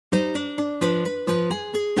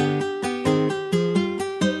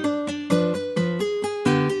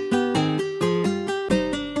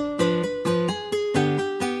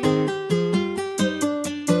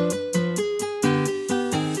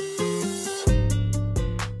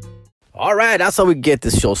All right, that's how we get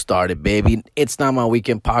this show started, baby. It's Not My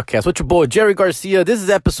Weekend podcast with your boy, Jerry Garcia. This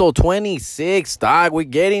is episode 26, dog. We're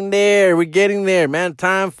getting there. Man.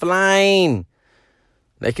 Time flying.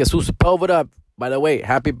 Like Jesus Sepulveda. By the way,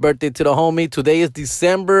 happy birthday to the homie. Today is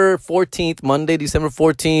December 14th, Monday, December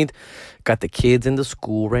 14th. Got the kids in the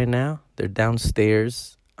school right now. They're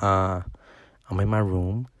downstairs. I'm in my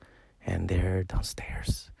room, and they're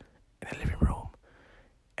downstairs in the living room.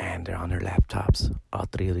 And they're on their laptops, all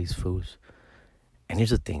three of these fools. And here's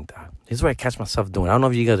the thing, dog. This is what I catch myself doing. I don't know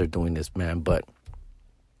if you guys are doing this, man, but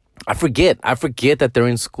I forget that they're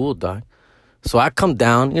in school, dog. So I come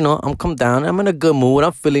down, I'm in a good mood.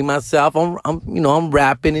 I'm feeling myself. I'm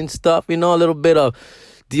rapping and stuff, a little bit of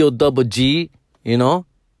D-O-double-G,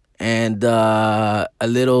 and a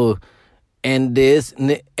little N-word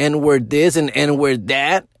this and N-word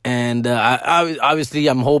that. And obviously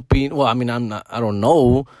I'm hoping, I don't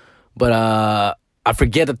know, but I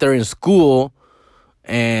forget that they're in school,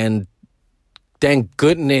 and thank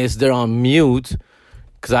goodness they're on mute,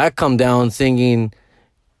 because I come down singing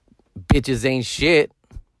bitches ain't shit.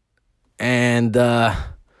 And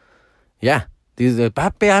yeah, these are,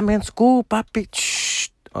 papi, I'm in school, papi. Shh.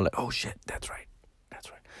 I'm like, oh shit, that's right.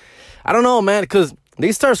 I don't know, man, because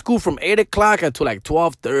they start school from 8 o'clock until like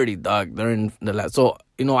 12:30, dog. They're in the lab. So,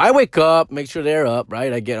 I wake up, make sure they're up,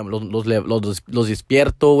 right? I get them, los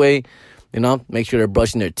despierto, way, make sure they're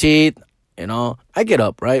brushing their teeth, I get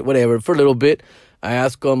up, right? Whatever, for a little bit. I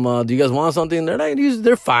ask them, do you guys want something? They're like,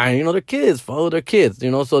 they're fine, they're kids, follow their kids,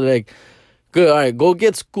 so they're like, good, all right, go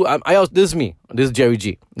get school. This is me, this is Jerry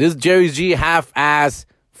G. This is Jerry G, half-ass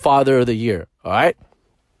father of the year, all right?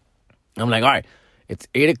 I'm like, all right. It's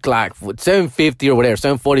 8 o'clock, 7:50 or whatever,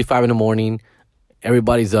 7:45 in the morning.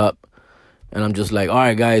 Everybody's up. And I'm just like, all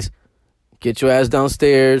right, guys, get your ass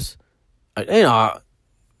downstairs. The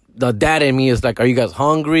dad in me is like, are you guys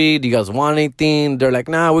hungry? Do you guys want anything? They're like,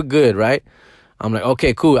 nah, we're good, right? I'm like,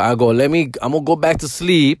 okay, cool. I'm going to go back to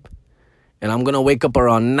sleep. And I'm going to wake up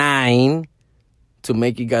around 9 to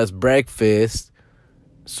make you guys breakfast.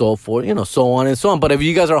 So forth, so on and so on. But if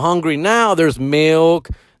you guys are hungry now, there's milk.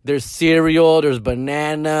 There's cereal, there's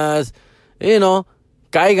bananas,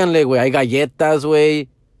 cáiganle, güey. Hay galletas, güey,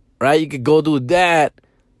 right? You could go do that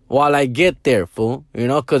while I get there, fool,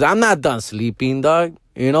 because I'm not done sleeping, dog,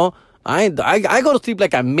 I go to sleep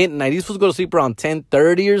like at midnight. These fools go to sleep around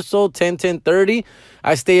 10:30 or so, 10:30.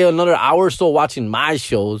 I stay another hour or so watching my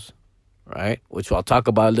shows, right, which I'll talk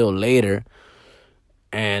about a little later.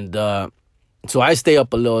 And so I stay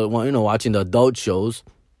up a little, watching the adult shows.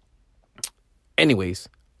 Anyways,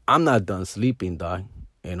 I'm not done sleeping, dog.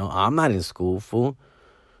 I'm not in school, fool.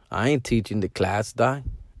 I ain't teaching the class, dog.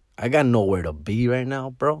 I got nowhere to be right now,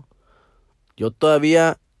 bro. Yo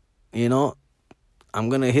todavía, I'm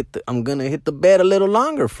gonna hit the bed a little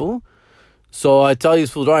longer, fool. So I tell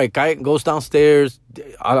these fools, all right, goes downstairs.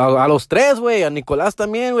 A los tres, güey. A Nicolás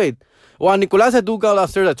también, güey. Well, Nicolás, I do go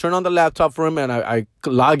downstairs. I turn on the laptop for him, and I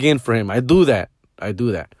log in for him. I do that.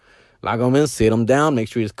 Log him in, sit him down, make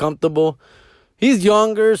sure he's comfortable. He's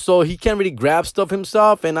younger, so he can't really grab stuff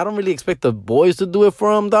himself, and I don't really expect the boys to do it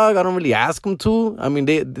for him, dog. I don't really ask them to. I mean,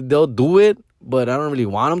 they'll do it, but I don't really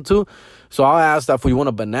want them to. So I'll ask that, you want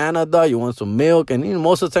a banana, dog? You want some milk? And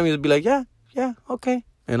most of the time he'll be like, yeah, okay.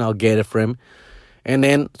 And I'll get it for him. And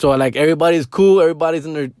then, so like everybody's cool, everybody's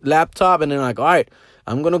in their laptop, and then like, all right,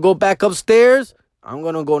 I'm going to go back upstairs. I'm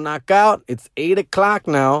going to go knock out. It's 8 o'clock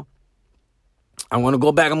now. I'm going to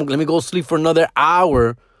go back. Let me go sleep for another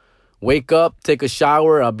hour. Wake up, take a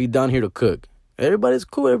shower, I'll be down here to cook. Everybody's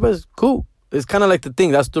cool. It's kind of like the thing.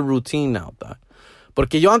 That's the routine now, dog.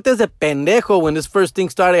 Porque yo antes de pendejo, when this first thing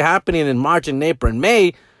started happening in March and April and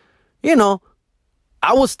May,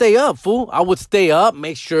 I would stay up, fool. I would stay up,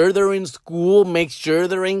 make sure they're in school, make sure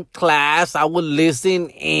they're in class. I would listen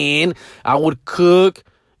in. I would cook.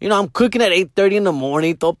 I'm cooking at 8:30 in the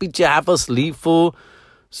morning. Don't be half asleep, fool.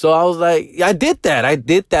 So I was like, I did that. I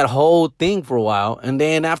did that whole thing for a while. And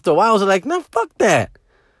then after a while, I was like, no, fuck that.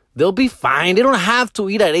 They'll be fine. They don't have to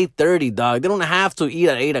eat at 8:30, dog. They don't have to eat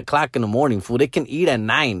at 8 o'clock in the morning, fool. They can eat at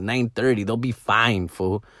 9:30. They'll be fine,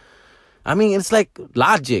 fool. I mean, it's like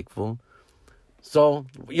logic, fool. So,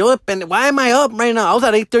 why am I up right now? I was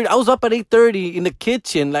at 8:30. I was up at 8:30 in the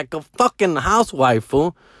kitchen like a fucking housewife,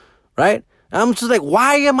 fool. Right? And I'm just like,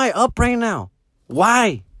 why am I up right now?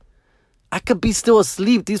 Why? I could be still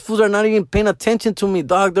asleep. These fools are not even paying attention to me,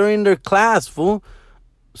 dog. They're in their class, fool.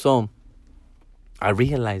 So, I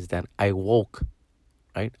realized that I woke,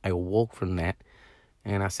 right? I woke from that.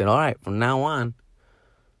 And I said, all right, from now on,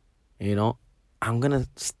 I'm going to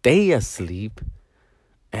stay asleep.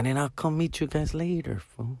 And then I'll come meet you guys later,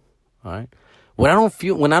 fool. All right. When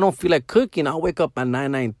I don't feel like cooking, I'll wake up at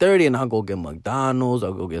 9:30 and I'll go get McDonald's.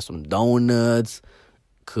 I'll go get some donuts.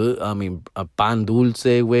 A pan dulce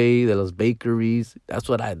way, de los bakeries. That's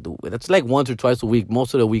what I do. That's like once or twice a week.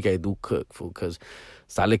 Most of the week I do cook food because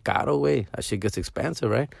sale caro way. That shit gets expensive,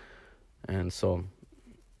 right? And so,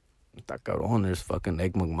 está cabrón. There's fucking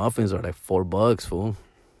egg McMuffins are like $4, fool.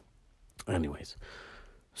 Anyways,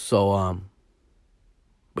 so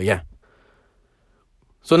but yeah.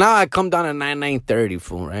 So now I come down at 9:30,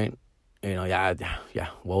 fool, right? Yeah,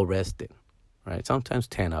 well rested. Right, sometimes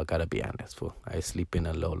 10, I gotta be honest, fool. I sleep in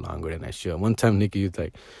a little longer than I should. One time, Nikki was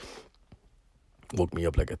like, woke me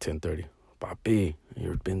up like at 10:30. Papi,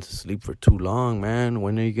 you've been asleep for too long, man.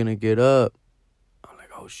 When are you gonna get up? I'm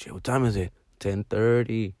like, oh shit, what time is it?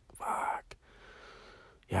 10:30. Fuck.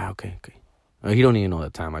 Yeah, okay. He don't even know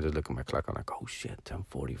the time. I just look at my clock. I'm like, oh shit,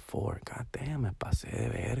 10:44. God damn, me pasé de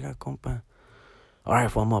verga, compa. All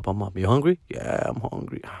right, fool, I'm up. You hungry? Yeah, I'm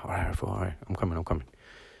hungry. All right, fool, all right. I'm coming.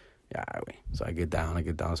 Yeah, wait. So I get down,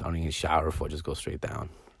 so I don't even shower before I just go straight down.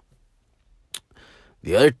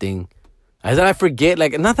 The other thing is that I forget,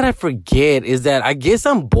 not that I forget, is that I guess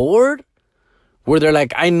I'm bored. Where they're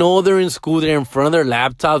like, I know they're in school, they're in front of their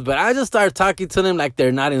laptops, but I just start talking to them like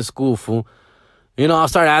they're not in school, fool. I'll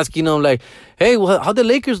start asking them like, hey, how'd the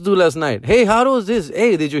Lakers do last night? Hey, how was this?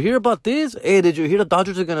 Hey, did you hear about this? Hey, did you hear the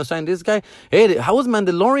Dodgers are going to sign this guy? Hey, how was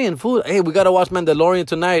Mandalorian, fool? Hey, we got to watch Mandalorian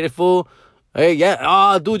tonight, fool. Hey, yeah.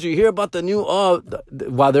 Oh, dude, you hear about the new...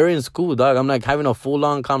 while they're in school, dog, I'm like having a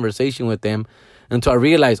full-on conversation with them until I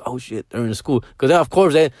realize, oh, shit, they're in school. Because, of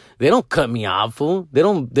course, they don't cut me off, fool. They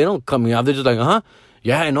don't cut me off. They're just like,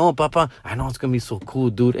 yeah, I know, Papa. I know it's going to be so cool,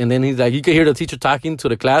 dude. And then he's like, you can hear the teacher talking to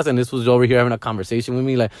the class, and this was over here having a conversation with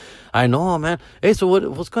me. Like, I know, man. Hey, so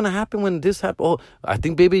what's going to happen when this happens? Oh, I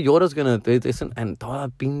think Baby Yoda's going to... And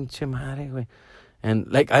toda pinche madre, güey. And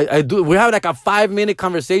like I do, we have like a 5-minute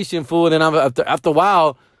conversation, fool. And then after a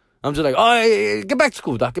while, I'm just like, oh, hey, get back to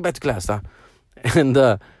school, doc. Get back to class, doc. And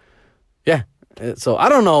yeah. So I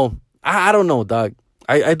don't know. I don't know, dog.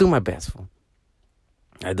 I do my best, fool.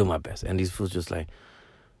 I do my best, and these fools just like,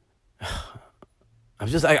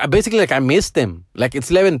 I basically like I missed them. Like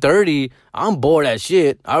it's 11:30. I'm bored as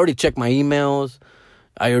shit. I already checked my emails.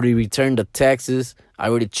 I already returned the texts. I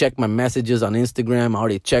already checked my messages on Instagram. I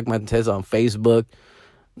already checked my texts on Facebook.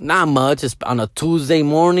 Not much. It's on a Tuesday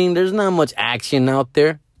morning. There's not much action out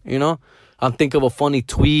there, I'll think of a funny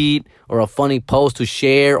tweet or a funny post to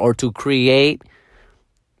share or to create.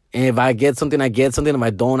 And if I get something, I get something. If I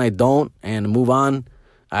don't, I don't. And move on.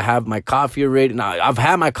 I have my coffee already. Now, I've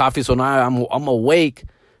had my coffee, so now I'm awake.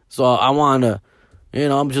 So I want to...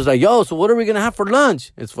 I'm just like, yo, so what are we going to have for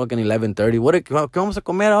lunch? It's fucking 11:30. ¿Qué vamos a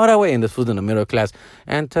comer ahora, güey? And this food's in the middle of class.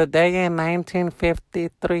 And today in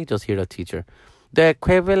 1953, just hear the teacher, the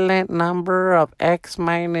equivalent number of X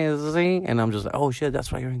minus Z. And I'm just like, oh, shit,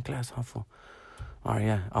 that's why you're in class, huh, fool? All right,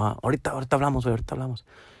 yeah. Ahorita hablamos, güey, ahorita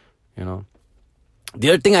hablamos. The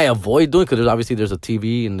other thing I avoid doing, because there's a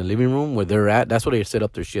TV in the living room where they're at. That's where they set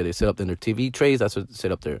up their shit. They set up in their TV trays. That's where they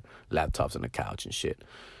set up their laptops on the couch and shit.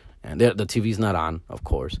 And the TV's not on, of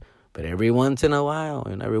course. But every once in a while,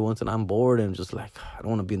 I'm bored and just like, I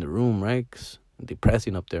don't want to be in the room, right? 'Cause it's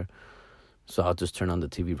depressing up there. So I'll just turn on the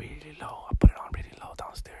TV really low. I'll put it on really low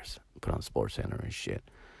downstairs. Put on SportsCenter and shit.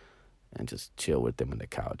 And just chill with them on the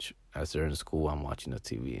couch. As they're in school, I'm watching the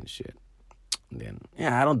TV and shit. And then,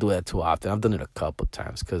 I don't do that too often. I've done it a couple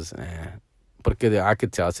times because, porque I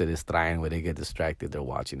could tell se distraen when they get distracted. They're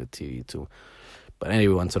watching the TV too. But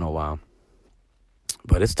every once in a while.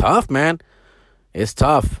 But it's tough, man. It's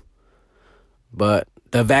tough. But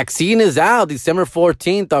the vaccine is out. December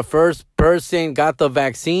 14th, the first person got the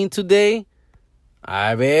vaccine today.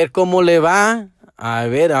 A ver cómo le va.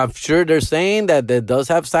 I'm sure they're saying that it does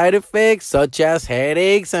have side effects, such as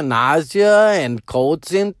headaches and nausea and cold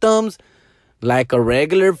symptoms, like a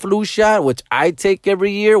regular flu shot, which I take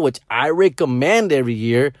every year, which I recommend every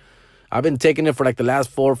year. I've been taking it for like the last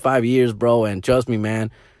 4 or 5 years, bro. And trust me, man.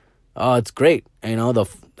 It's great.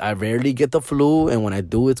 I rarely get the flu, and when I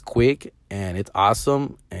do, it's quick and it's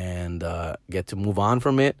awesome, and get to move on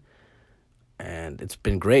from it. And it's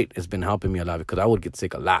been great. It's been helping me a lot because I would get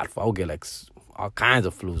sick a lot. I would get like all kinds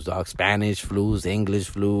of flus, dog. Spanish flus, English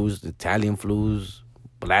flus, Italian flus,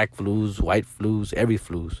 black flus, white flus, every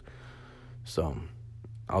flus. So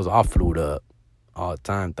I was all flued up all the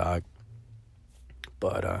time, dog.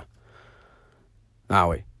 But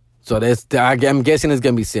anyway. So I'm guessing it's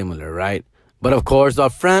going to be similar, right? But of course, the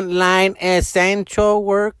frontline essential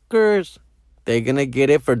workers, they're going to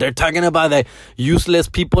get it they're talking about that useless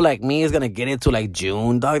people like me is going to get it to like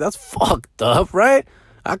June, dog. That's fucked up, right?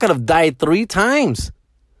 I could have died 3 times.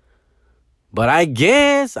 But I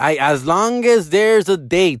guess as long as there's a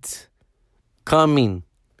date coming,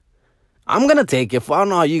 I'm going to take it. I don't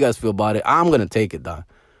know how you guys feel about it. I'm going to take it, dog.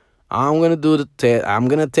 I'm going to do the test. I'm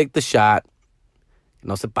going to take the shot.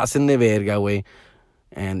 No se pasen de verga, güey.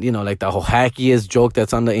 And, like the whole hackiest joke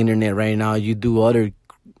that's on the internet right now, you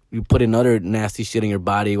put in other nasty shit in your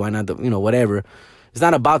body. Why not, whatever. It's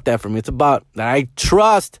not about that for me. It's about that I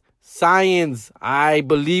trust science. I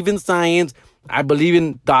believe in science. I believe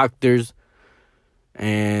in doctors.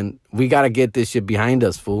 And we got to get this shit behind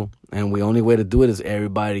us, fool. And the only way to do it is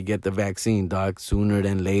everybody get the vaccine, dog, sooner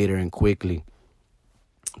than later and quickly.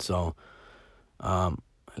 So,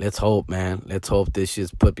 let's hope, man. Let's hope this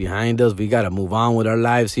shit's put behind us. We got to move on with our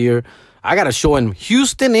lives here. I got a show in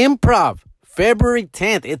Houston Improv, February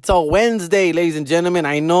 10th. It's a Wednesday, ladies and gentlemen.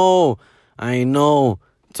 I know.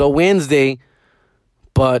 It's a Wednesday,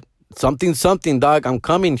 but something, dog. I'm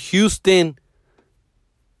coming, Houston.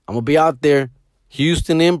 I'm going to be out there.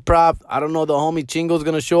 Houston Improv. I don't know, the homie Chingo's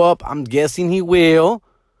going to show up. I'm guessing he will.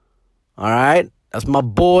 All right. That's my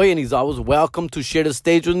boy, and he's always welcome to share the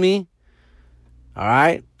stage with me. All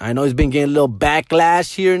right. I know he's been getting a little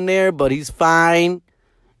backlash here and there, but he's fine.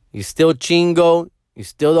 He's still Chingo. He's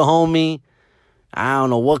still the homie. I don't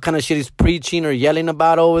know what kind of shit he's preaching or yelling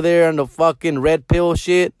about over there on the fucking red pill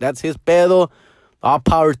shit. That's his pedo. All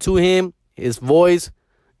power to him. His voice.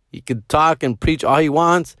 He can talk and preach all he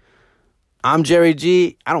wants. I'm Jerry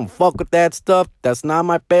G. I don't fuck with that stuff. That's not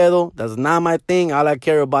my pedo. That's not my thing. All I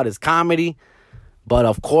care about is comedy. But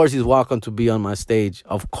of course he's welcome to be on my stage.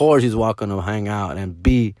 Of course he's welcome to hang out and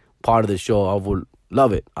be part of the show. I would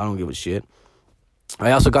love it. I don't give a shit.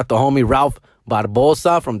 I also got the homie Ralph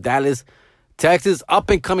Barbosa from Dallas, Texas.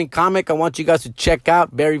 Up-and-coming comic I want you guys to check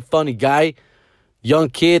out. Very funny guy. Young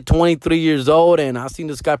kid, 23 years old. And I've seen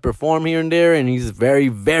this guy perform here and there. And he's very,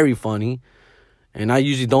 very funny. And I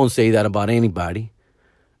usually don't say that about anybody.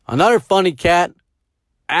 Another funny cat,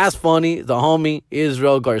 as funny, the homie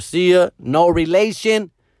Israel Garcia. No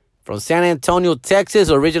relation. From San Antonio, Texas.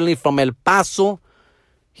 Originally from El Paso.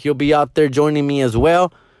 He'll be out there joining me as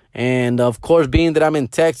well. And, of course, being that I'm in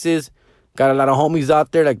Texas, got a lot of homies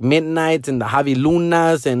out there like Midnights and the Javi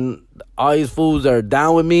Lunas. And all these fools that are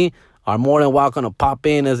down with me are more than welcome to pop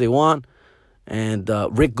in as they want. And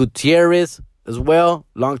Rick Gutierrez as well,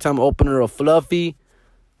 longtime opener of Fluffy.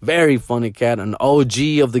 Very funny cat, an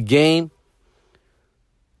OG of the game.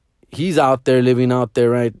 He's out there, living out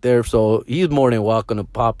there right there, so he's more than welcome to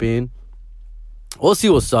pop in. We'll see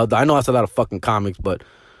what's up. I know that's a lot of fucking comics, but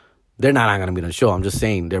they're not going to be on the show. I'm just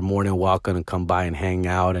saying they're more than welcome to come by and hang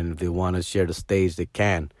out, and if they want to share the stage, they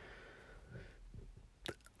can.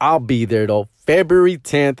 I'll be there, though. February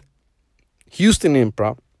 10th, Houston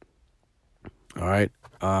Improv. All right.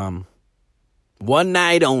 One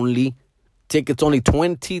night only. Tickets only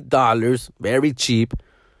 $20. Very cheap.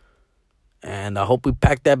 And I hope we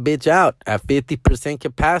pack that bitch out at 50%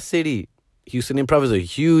 capacity. Houston Improv is a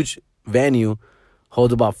huge venue.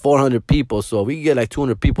 Holds about 400 people. So if we get like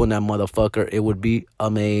 200 people in that motherfucker, it would be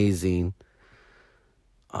amazing.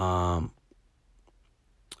 So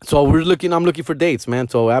I'm looking for dates, man.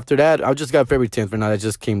 So after that, I just got February 10th for now. That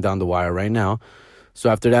just came down the wire right now. So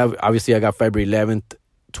after that, obviously I got February 11th,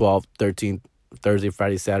 12th, 13th, Thursday,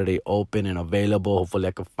 Friday, Saturday open and available. Hopefully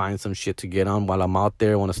I can find some shit to get on while I'm out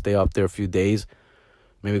there. I want to stay up there a few days.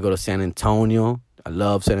 Maybe go to San Antonio. I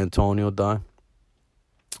love San Antonio, dog.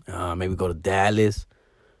 Maybe go to Dallas.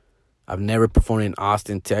 I've never performed in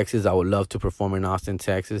Austin, Texas. I would love to perform in Austin,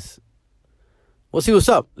 Texas. We'll see what's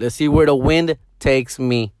up. Let's see where the wind takes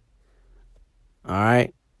me. All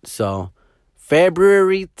right. So,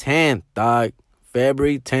 February 10th, dog.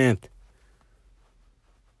 February 10th.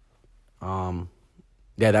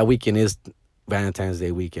 Yeah, that weekend is Valentine's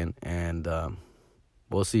Day weekend. And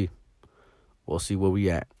we'll see. We'll see where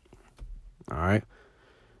we at. All right.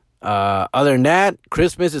 Other than that,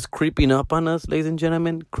 Christmas is creeping up on us, ladies and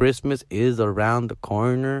gentlemen. Christmas is around the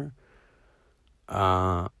corner.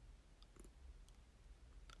 I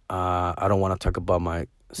don't want to talk about my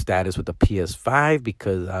status with the PS5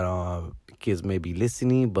 because I don't. Kids may be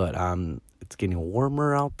listening, but it's getting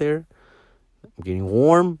warmer out there. I'm getting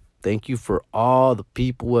warm. Thank you for all the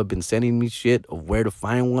people who have been sending me shit of where to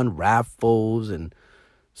find one, raffles and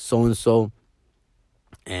so.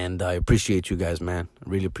 And I appreciate you guys, man. I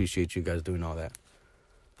really appreciate you guys doing all that.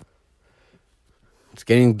 It's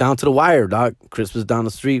getting down to the wire, dog. Christmas down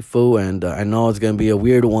the street, fool. And I know it's going to be a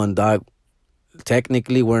weird one, dog.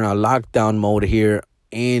 Technically, we're in a lockdown mode here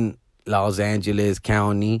in Los Angeles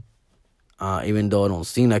County. Even though it don't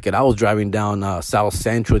seem like it. I was driving down South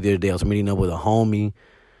Central the other day. I was meeting up with a homie.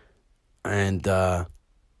 And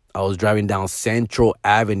I was driving down Central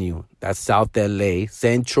Avenue. That's South LA.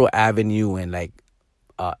 Central Avenue and like,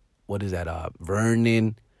 what is that?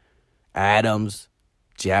 Vernon, Adams,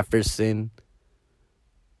 Jefferson.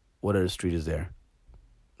 What other street is there?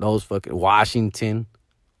 Those fucking Washington,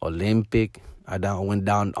 Olympic. I went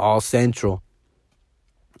down all Central.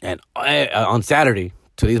 And on Saturday,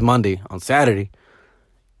 today's Monday, on Saturday.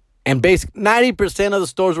 And basically 90% of the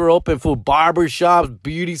stores were open, fool. Barber shops,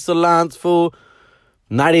 beauty salons, fool.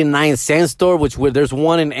 99-cent store, where there's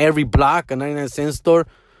one in every block, a 99-cent store,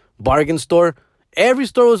 bargain store. Every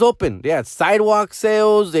store was open. They had sidewalk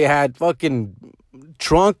sales. They had fucking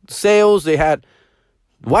trunk sales. They had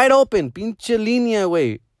wide open, pinche línea,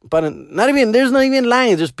 way. But there's not even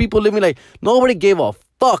lines. There's people living like nobody gave a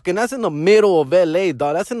fuck. And that's in the middle of LA,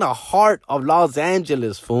 dog. That's in the heart of Los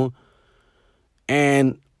Angeles, fool.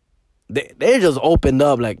 And they just opened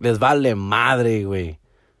up like, les vale madre, way.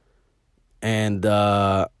 And,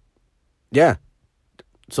 yeah.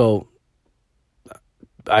 So,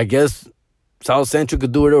 I guess South Central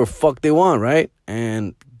could do whatever fuck they want, right?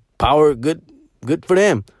 And power, good for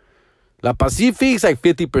them. La Pacific's like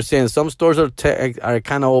 50%. Some stores are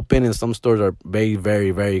kind of open and some stores are very,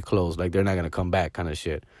 very, very closed. Like they're not going to come back kind of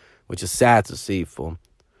shit. Which is sad to see, fool.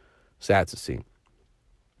 Sad to see.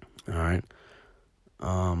 All right.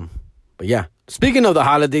 But yeah. Speaking of the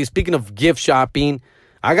holidays, speaking of gift shopping,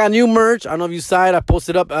 I got new merch. I don't know if you saw it. I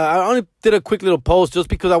posted up. I only did a quick little post just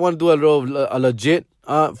because I want to do a legit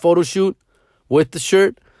photo shoot with the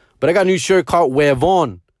shirt. But I got a new shirt called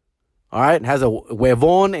Huevon. All right. It has a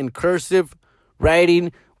Huevon in cursive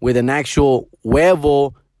writing with an actual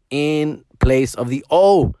huevo in place of the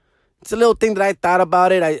O. It's a little thing that I thought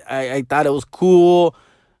about it. I thought it was cool.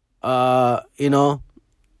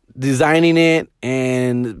 Designing it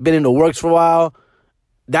and been in the works for a while.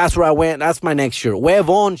 That's where I went. That's my next shirt.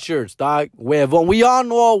 Huevon shirts, dog. Huevon. We all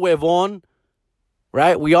know Huevon,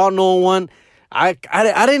 right? We all know one. I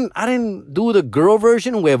didn't do the girl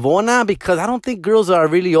version, Huevona, because I don't think girls are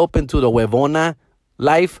really open to the Huevona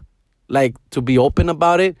life, like to be open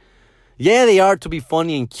about it. Yeah, they are to be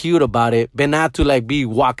funny and cute about it, but not to like be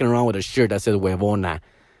walking around with a shirt that says Huevona,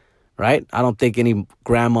 right? I don't think any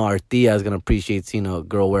grandma or tia is gonna appreciate seeing a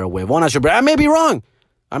girl wear a Huevona shirt. But I may be wrong.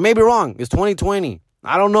 It's 2020.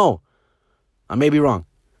 I don't know. I may be wrong.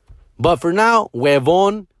 But for now,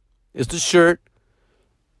 Huevon is the shirt.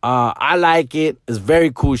 I like it. It's a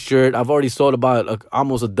very cool shirt. I've already sold about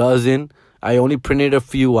almost a dozen. I only printed a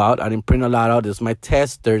few out. I didn't print a lot out. This is my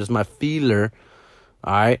tester. This is my feeler.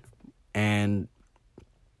 All right. And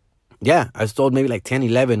yeah, I sold maybe like 10,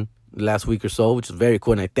 11 the last week or so, which is very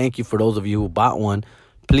cool. And I thank you for those of you who bought one.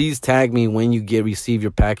 Please tag me when you receive your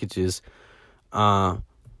packages. And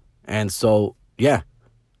so, yeah.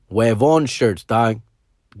 Huevon shirts, dog.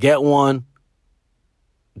 Get one.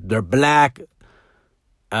 They're black.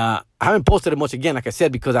 I haven't posted it much again, like I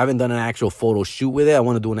said, because I haven't done an actual photo shoot with it. I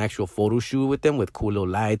want to do an actual photo shoot with them with cool little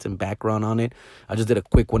lights and background on it. I just did a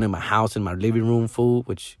quick one in my house, in my living room, fool,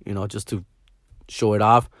 which, just to show it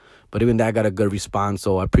off. But even that got a good response,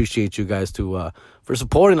 so I appreciate you guys for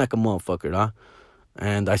supporting like a motherfucker, huh?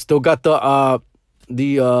 And I still got the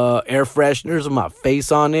air fresheners with my face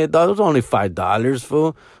on it. Those are only $5,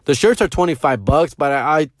 fool. The shirts are $25,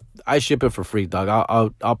 but I ship it for free,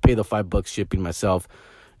 dog. I'll pay the $5 shipping myself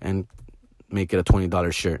and make it a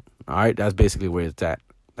 $20 shirt. All right, that's basically where it's at.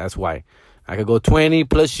 That's why I could go 20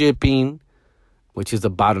 plus shipping, which is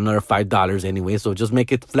about another $5 anyway. So just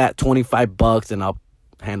make it flat $25, and I'll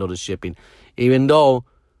handle the shipping. Even though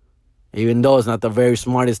it's not the very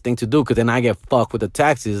smartest thing to do, because then I get fucked with the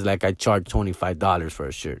taxes. Like I charge $25 for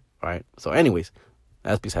a shirt. All right. So, anyways,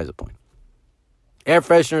 that's besides the point. Air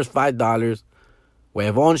fresheners $5.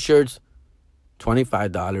 Huevon shirts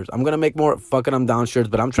 $25. I'm gonna make more fucking I'm down shirts,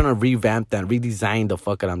 but I'm trying to revamp that, redesign the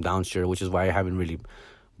fucking I'm down shirt, which is why I haven't really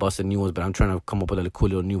busted new ones. But I'm trying to come up with a cool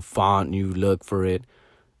little new font, new look for it.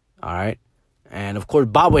 All right. And of course,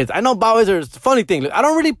 bobbleheads. I know bobbleheads are a funny thing. Look, I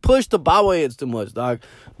don't really push the bobbleheads too much, dog.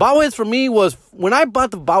 Bobbleheads for me was when I bought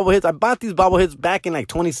the bobbleheads. I bought these bobbleheads back in like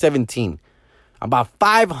 2017. About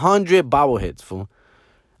 500 bobbleheads, fool.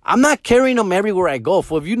 I'm not carrying them everywhere I go,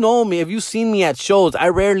 fool. If you know me, if you've seen me at shows, I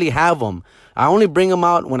rarely have them. I only bring them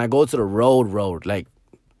out when I go to the road, like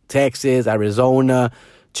Texas, Arizona,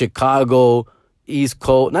 Chicago, East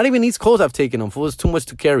Coast. Not even East Coast I've taken them, fool. It's too much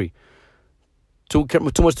to carry. Too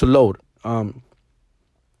much to load.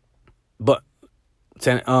 But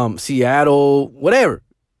Seattle, whatever.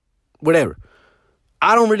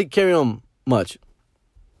 I don't really carry them much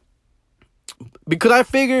because I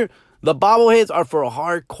figure the bobbleheads are for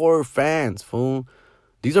hardcore fans, fool.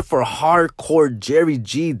 These are for hardcore Jerry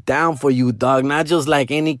G down for you, dog. Not just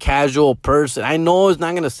like any casual person. I know it's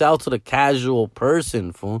not going to sell to the casual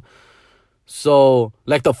person, fool. So,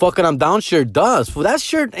 like the fucking I'm down shirt does. For that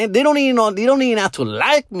shirt, and they don't even have to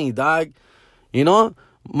like me, dog. You know?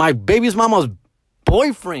 My baby's mama's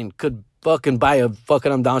boyfriend could fucking buy a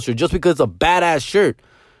fucking I'm down shirt just because it's a badass shirt.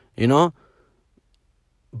 You know?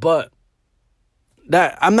 But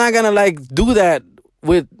that I'm not gonna like do that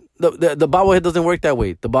with the bobblehead. Doesn't work that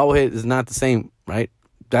way. The bobblehead is not the same, right?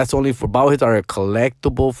 That's only for bobbleheads are a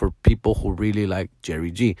collectible for people who really like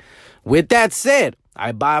Jerry G. With that said,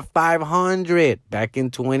 I bought 500 back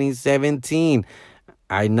in 2017.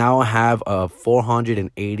 I now have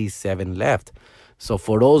 487 left. So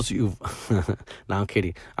for those you, no, I'm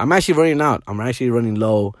kidding. I'm actually running out. I'm actually running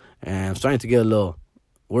low, and I'm starting to get a little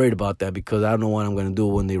worried about that because I don't know what I'm gonna do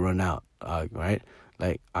when they run out. Right?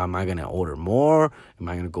 Like, am I gonna order more? Am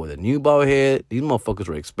I gonna go with a new bobblehead? These motherfuckers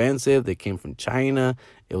were expensive. They came from China.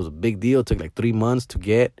 It was a big deal. It took like 3 months to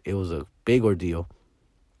get. It was a big ordeal.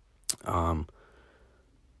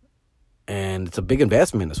 And it's a big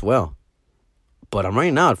investment as well. But I'm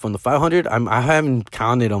running out. From the 500, I haven't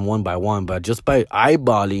counted them one by one, but just by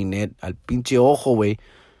eyeballing it, al pinche ojo, way,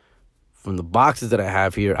 from the boxes that I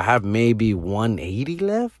have here, I have maybe 180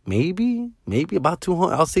 left. Maybe about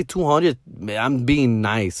 200. I'll say 200. I'm being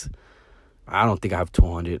nice. I don't think I have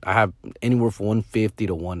 200. I have anywhere from 150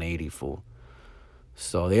 to 180 full.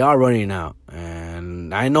 So they are running out.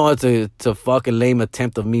 And I know it's a fucking lame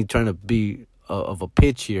attempt of me trying to be of a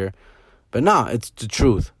pitch here. But nah, it's the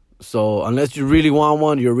truth. So unless you really want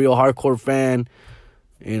one, you're a real hardcore fan,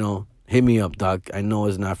 you know, hit me up, dog. I know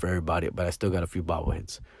it's not for everybody, but I still got a few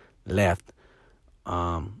bobbleheads left.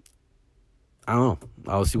 I don't know.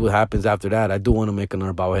 I'll see what happens after that. I do want to make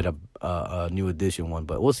another bobblehead, a new edition one,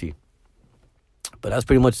 but we'll see. But that's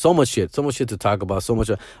pretty much so much shit to talk about.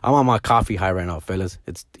 I'm on my coffee high right now, fellas.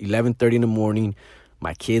 It's 11:30 in the morning.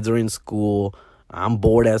 My kids are in school. I'm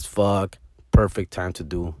bored as fuck. Perfect time to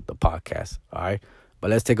do the podcast. All right. But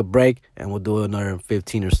let's take a break, and we'll do another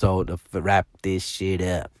 15 or so to wrap this shit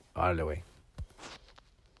up all the way.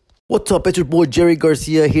 What's up? It's your boy Jerry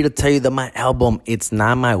Garcia here to tell you that my album, It's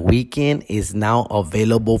Not My Weekend, is now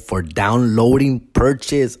available for downloading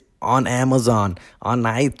purchase on Amazon, on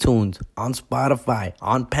iTunes, on Spotify,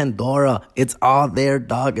 on Pandora. It's all there,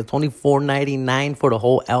 dog. It's only $4.99 for the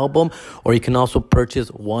whole album, or you can also purchase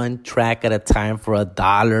one track at a time for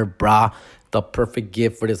 $1, brah. The perfect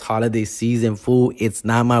gift for this holiday season, fool. It's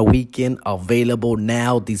Not My Weekend. Available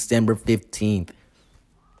now, December 15th.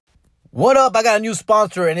 What up? I got a new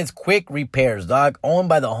sponsor, and it's Quick Repairs, dog. Owned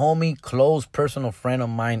by the homie, close personal friend of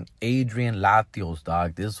mine, Adrian Latios,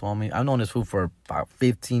 dog. This homie, I've known this fool for about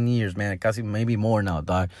 15 years, man. Casi maybe more now,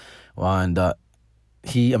 dog. And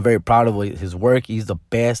I'm very proud of his work. He's the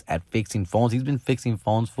best at fixing phones. He's been fixing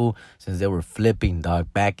phones, fool, since they were flipping,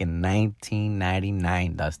 dog. Back in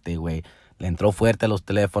 1999, that's the way. Le entró fuerte a los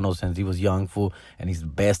teléfonos since he was young, fool. And he's the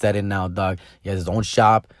best at it now, dog. He has his own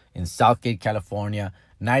shop in Southgate, California.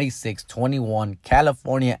 9621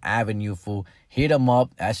 California Avenue, fool. Hit him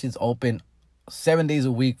up. That shit's open 7 days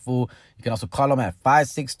a week, fool. You can also call him at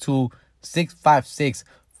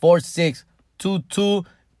 562-656-4622.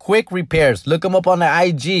 Quick Repairs. Look him up on the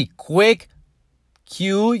IG. Quick,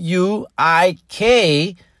 QUIK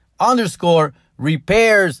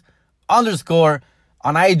 _repairs _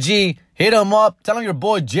 on IG. Hit him up. Tell him your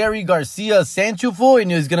boy Jerry Garcia sent you, fool.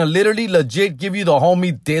 And he's going to literally legit give you the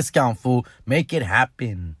homie discount, fool. Make it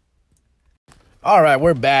happen. All right,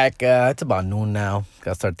 we're back. It's about noon now.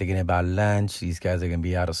 Got to start thinking about lunch. These guys are going to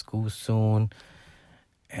be out of school soon.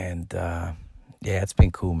 And, yeah, it's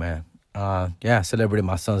been cool, man. I celebrated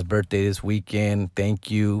my son's birthday this weekend.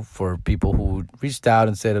 Thank you for people who reached out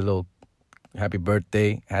and said a little happy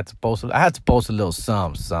birthday. I had to post a little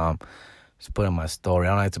some. Just put in my story. I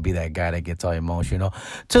don't like to be that guy that gets all emotional.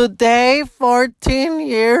 Today, 14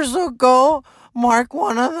 years ago, marked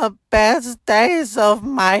one of the best days of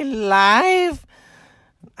my life.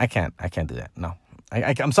 I can't do that. No.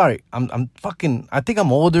 I'm sorry. I think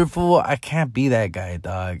I'm older, fool. I can't be that guy,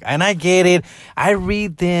 dog. And I get it. I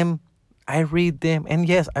read them. And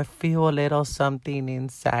yes, I feel a little something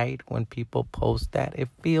inside when people post that. It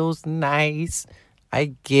feels nice.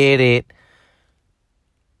 I get it.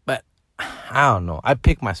 I don't know. I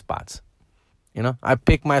pick my spots. You know? I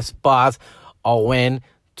pick my spots on when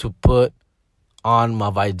to put on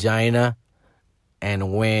my vagina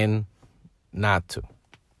and when not to.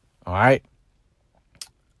 All right?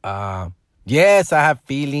 Yes, I have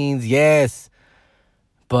feelings. Yes.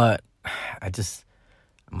 But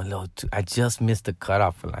I just missed the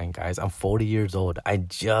cutoff line, guys. I'm 40 years old. I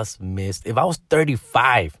just missed. If I was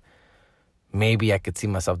 35, maybe I could see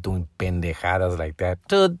myself doing pendejadas like that.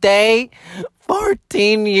 Today,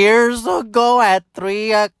 14 years ago at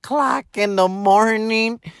 3 o'clock in the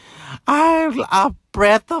morning, a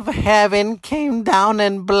breath of heaven came down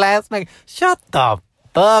and blessed me. Shut the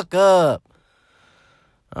fuck up.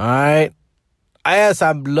 All right. Yes,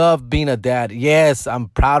 I love being a dad. Yes, I'm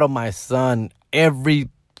proud of my son. Every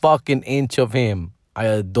fucking inch of him. I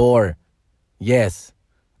adore. Yes.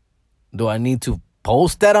 Do I need to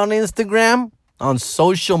post that on Instagram? On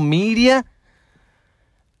social media?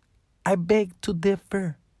 I beg to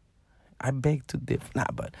differ.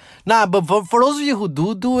 Nah, but for those of you who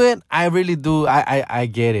do it, I really do. I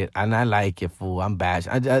get it. And I like it, fool. I'm bashed.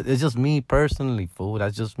 It's just me personally, fool.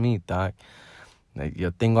 That's just me, dog. Like, yo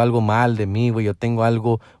tengo algo mal de mí, güey. Yo tengo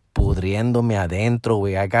algo pudriéndome adentro,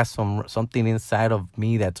 güey. I got something inside of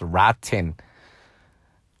me that's rotten.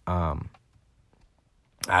 I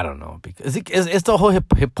don't know. Because it's the whole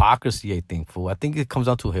hypocrisy, I think, fool. I think it comes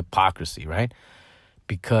down to hypocrisy, right?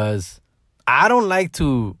 Because I don't like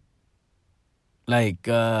to, like,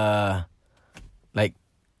 I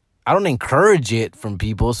don't encourage it from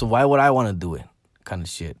people, so why would I want to do it? Kind of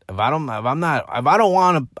shit. If I don't want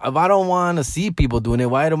to see people doing it,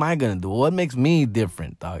 why am I gonna do it? What makes me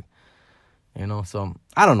different, dog? You know, so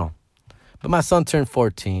I don't know. But my son turned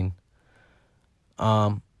 14.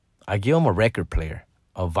 I gave him a record player,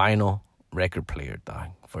 a vinyl record player, dog,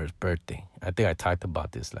 for his birthday. I think I talked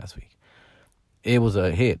about this last week. It was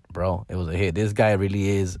a hit, bro. It was a hit. This guy really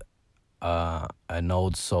is an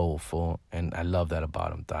old soul, fool, and I love that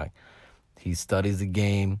about him, dog. He studies the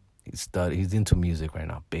game. He's into music right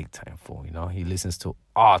now, big time, fool. You know, he listens to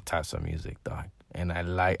all types of music, dog, and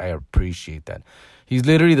I appreciate that. He's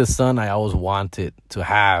literally the son I always wanted to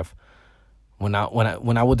have. When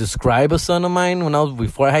I would describe a son of mine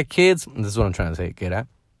before I had kids, and this is what I'm trying to say, get at.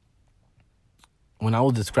 When I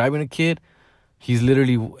was describing a kid, he's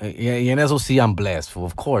literally, and as you'll see, I'm blessed, fool.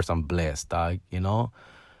 Of course, I'm blessed, dog. You know,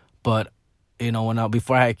 but you know,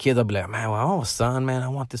 before I had kids, I'd be like, man, well, I want a son, man. I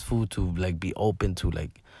want this fool to like be open to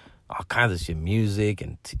like all kinds of shit, music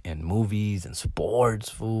and movies and sports,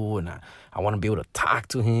 fool. And I want to be able to talk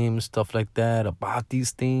to him, stuff like that, about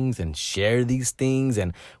these things and share these things.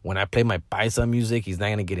 And when I play my paisa music, he's not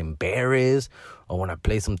going to get embarrassed. Or when I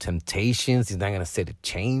play some Temptations, he's not going to say to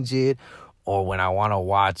change it. Or when I want to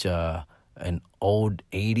watch an old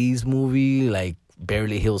 80s movie like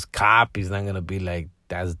Beverly Hills Cop, he's not going to be like,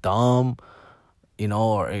 that's dumb. You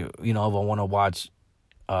know, or, you know, if I want to watch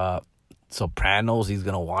Sopranos, he's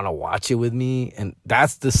gonna want to watch it with me. And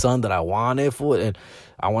that's the son that I wanted for it. And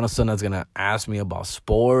I want a son that's gonna ask me about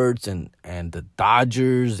sports and the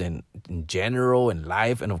Dodgers and in general and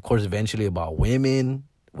life, and of course eventually about women,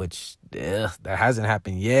 which that hasn't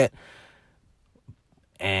happened yet.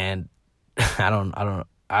 And I don't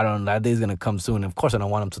that day's gonna come soon. Of course I don't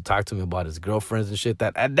want him to talk to me about his girlfriends and shit.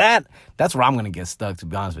 That's where I'm gonna get stuck, to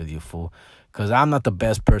be honest with you, fool. Because I'm not the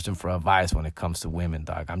best person for advice when it comes to women,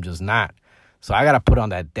 dog. I'm just not. So I got to put on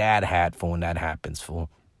that dad hat for when that happens, fool.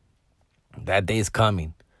 That day's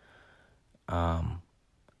coming. I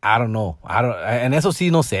don't know. And eso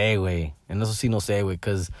sí no sé, güey. And eso sí no sé, güey.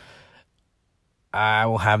 Because I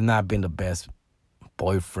have not been the best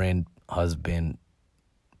boyfriend, husband,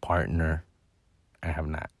 partner. I have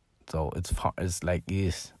not. So it's like,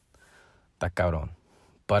 yes, está cabrón.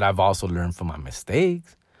 But I've also learned from my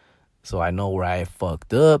mistakes. So I know where I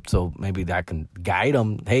fucked up. So maybe I can guide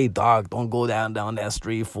them. Hey, dog, don't go down that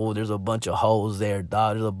street, fool. There's a bunch of hoes there,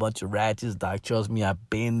 dog. There's a bunch of ratchets, dog. Trust me, I've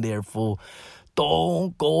been there, fool.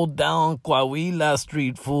 Don't go down Coahuila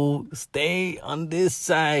Street, fool. Stay on this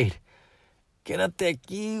side. Quédate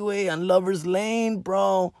aquí, güey, on Lover's Lane,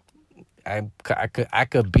 bro. I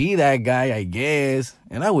could be that guy, I guess.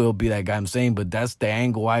 And I will be that guy, I'm saying. But that's the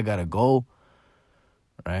angle I gotta go.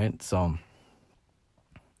 Right? So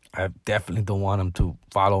I definitely don't want him to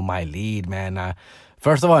follow my lead, man.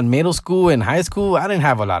 First of all, in middle school and high school, I didn't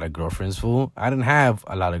have a lot of girlfriends, fool. I didn't have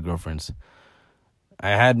a lot of girlfriends. I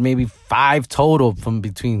had maybe 5 total from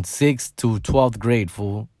between 6th to 12th grade,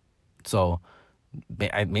 fool. So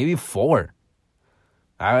maybe 4.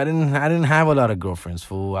 I didn't have a lot of girlfriends,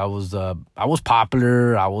 fool. I was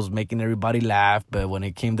popular. I was making everybody laugh. But when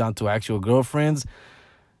it came down to actual girlfriends,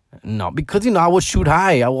 no, because, you know, I would shoot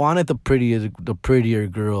high. I wanted the prettier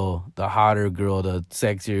girl, the hotter girl, the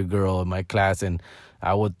sexier girl in my class. And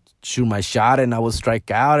I would shoot my shot and I would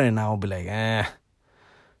strike out and I would be like,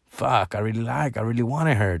 fuck, I really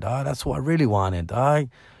wanted her, dog. That's what I really wanted, dog.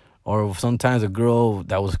 Or sometimes a girl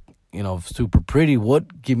that was super pretty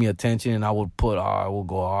would give me attention, and I would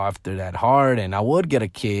go after that hard, and I would get a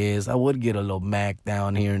kiss. I would get a little mac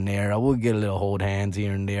down here and there. I would get a little hold hands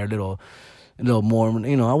here and there, a little more,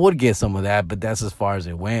 I would get some of that, but that's as far as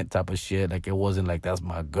it went type of shit. Like, it wasn't like, that's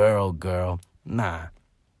my girl. Nah.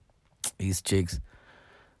 These chicks,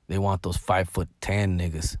 they want those 5'10"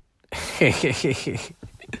 niggas.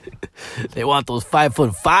 They want those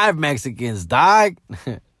 5'5" Mexicans, dog.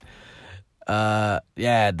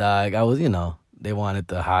 Yeah, dog. I was, they wanted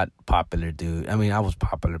the hot, popular dude. I mean, I was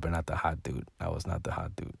popular, but not the hot dude. I was not the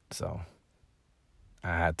hot dude. So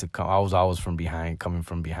I had to come. I was always coming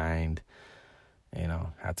from behind.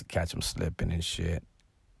 Had to catch them slipping and shit.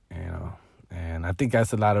 And I think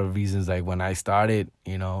that's a lot of reasons. Like, when I started,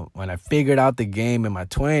 when I figured out the game in my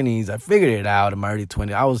 20s, I figured it out in my early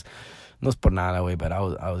 20s. I was, no es por nada, way, but I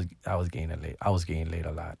was getting late. I was getting late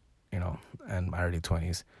a lot, in my early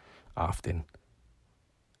 20s, often.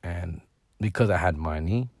 And because I had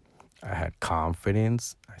money, I had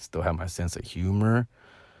confidence, I still had my sense of humor,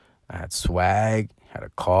 I had swag, had a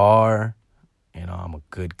car, I'm a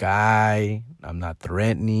good guy, I'm not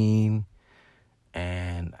threatening,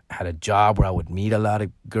 and I had a job where I would meet a lot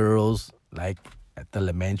of girls, like at the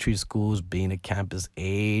elementary schools, being a campus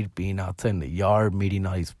aide, being out in the yard, meeting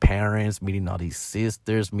all these parents, meeting all these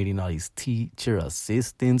sisters, meeting all these teacher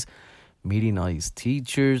assistants, meeting all these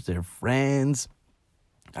teachers, their friends.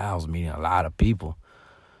 I was meeting a lot of people.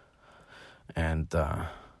 And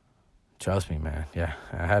trust me, man, yeah,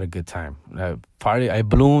 I had a good time. I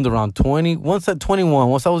bloomed around 20. Once at 21,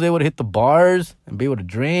 once I was able to hit the bars and be able to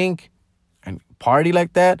drink and party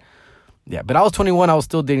like that, yeah, but I was 21. I was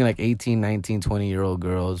still dating like 18, 19, 20-year-old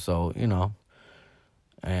girls. So,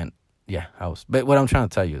 and yeah, but what I'm trying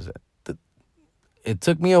to tell you is that it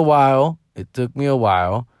took me a while.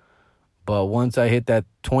 But once I hit that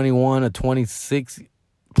 21 or 26,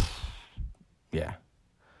 yeah.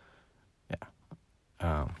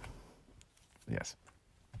 Yes.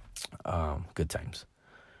 Good times.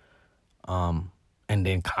 And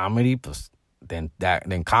then comedy, then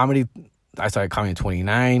comedy, I started comedy at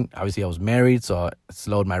 29. Obviously, I was married, so I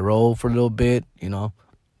slowed my roll for a little bit, trying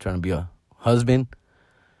to be a husband.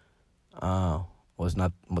 Was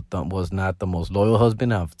not the most loyal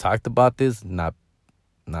husband. I've talked about this, not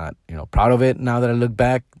proud of it now that I look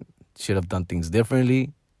back. Should have done things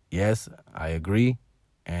differently. Yes, I agree.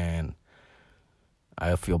 And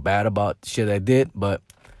I feel bad about shit I did, but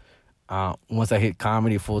once I hit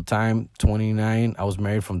comedy full time, 29, I was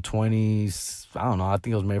married from 20, I don't know, I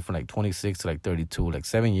think I was married from like 26 to like 32, like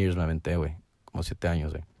 7 years me aventé, güey. Como 7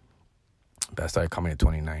 años, güey. But I started comedy at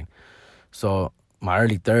 29. So my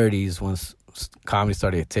early 30s, once comedy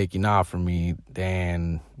started taking off for me,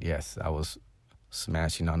 then yes, I was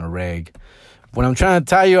smashing on a reg. What I'm trying to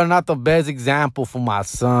tell you, I'm not the best example for my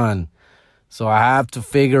son. So I have to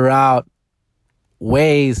figure out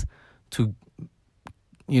ways to,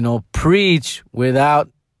 preach without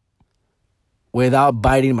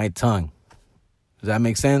biting my tongue. Does that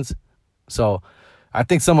make sense? So I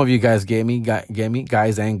think some of you guys get me,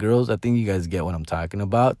 guys and girls. I think you guys get what I'm talking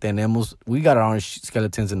about. We got our own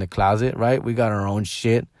skeletons in the closet, right? We got our own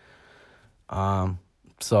shit.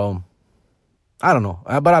 So I don't know,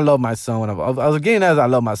 but I love my son. I was getting as I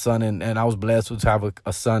love my son, and I was blessed to have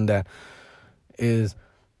a son that is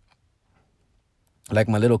like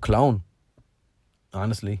my little clone.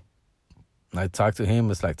 Honestly, I talk to him.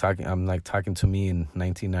 It's like I'm like talking to me in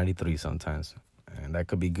 1993 sometimes, and that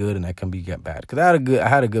could be good and that can be bad. Cause I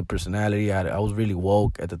had a good personality. I was really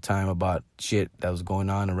woke at the time about shit that was going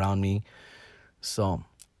on around me. So,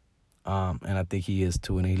 and I think he is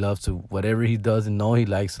too, and he loves to whatever he doesn't know. He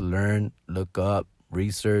likes to learn, look up,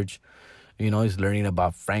 research. He's learning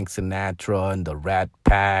about Frank Sinatra and the Rat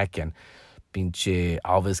Pack and pinche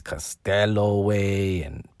Elvis Costello way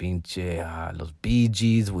and pinche Los Bee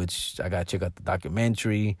Gees, which I gotta check out the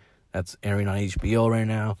documentary that's airing on HBO right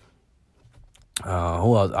now.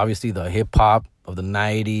 Who else? Obviously the hip hop of the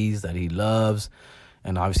 90s that he loves,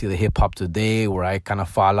 and obviously the hip hop today where I kind of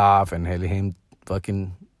fall off and had him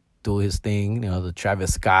fucking do his thing. The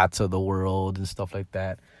Travis Scotts of the world and stuff like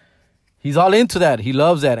that. He's all into that. He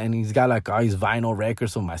loves that. And he's got like all these vinyl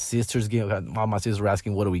records. So my sisters all my sisters were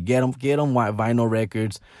asking, what do we get him? Get him vinyl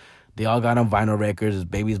records. They all got him vinyl records. His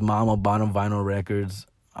baby's mama bought him vinyl records.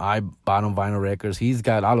 I bought him vinyl records.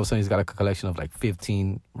 All of a sudden, he's got a collection of like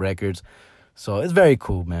 15 records. So it's very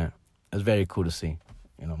cool, man. It's very cool to see.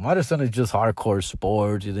 My other son is just hardcore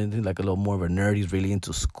sports. He's into like a little more of a nerd. He's really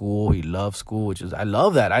into school. He loves school, I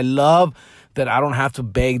love that. I love that I don't have to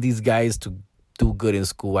beg these guys to do good in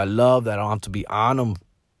school. I love that I don't have to be on them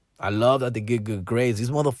I love that they get good grades.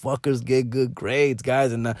 These motherfuckers get good grades,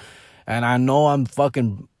 guys. And I know I'm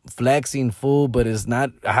fucking flexing, fool, but it's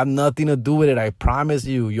not, I have nothing to do with it. I promise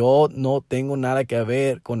you. Yo no tengo nada que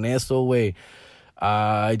ver con eso, güey.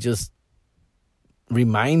 I just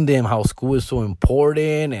remind them how school is so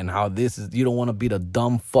important and how this is, you don't want to be the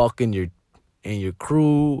dumb fuck in your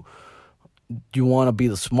crew. You want to be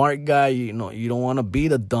the smart guy. You know, you don't want to be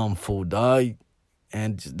the dumb fool, dog.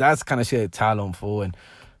 And that's kind of shit I tell them, fool. And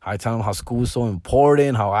I tell them how school is so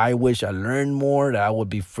important, how I wish I learned more, that I would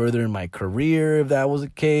be further in my career if that was the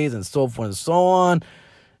case, and so forth and so on.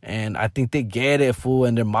 And I think they get it, fool.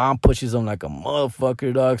 And their mom pushes them like a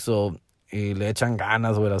motherfucker, dog. So, le echan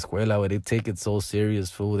ganas with la escuela, where they take it so serious,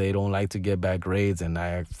 fool. They don't like to get bad grades. And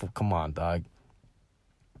come on, dog.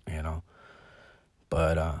 You know.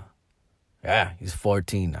 But, yeah, he's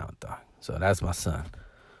 14 now, dog. So that's my son.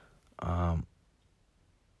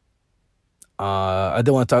 I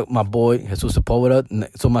did want to talk my boy, Jesus Sepulveda.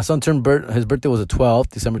 So my son his birthday was the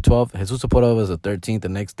 12th, December 12th. Jesus Sepulveda was the 13th, the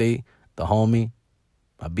next day. The homie,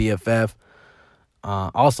 my BFF.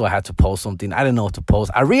 Also, I had to post something. I didn't know what to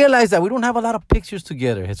post. I realized that we don't have a lot of pictures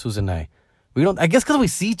together, Jesus and I. We don't. I guess because we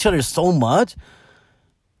see each other so much.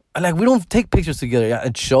 Like, we don't take pictures together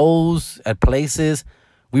at shows, at places.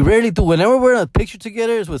 We rarely do. Whenever we're in a picture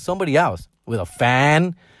together, it's with somebody else, with a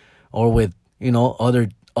fan, or with, you know, other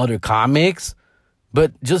comics.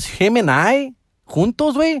 But just him and I,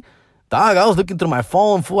 juntos, way, dog, I was looking through my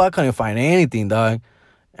phone, fool, I couldn't find anything, dog.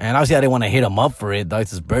 And obviously I didn't want to hit him up for it, dog.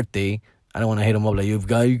 It's his birthday. I didn't want to hit him up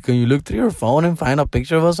like, can you look through your phone and find a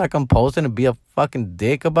picture of us so I can post it and be a fucking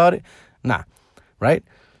dick about it? Nah, right?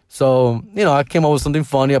 So, you know, I came up with something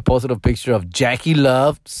funny. I posted a picture of Jackie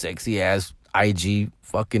Love, sexy ass IG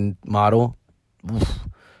fucking model. Oof.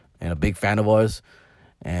 And a big fan of ours.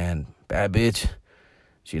 And bad bitch.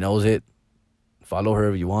 She knows it. Follow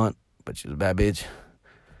her if you want, but she's a bad bitch.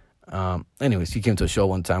 Anyways, she came to a show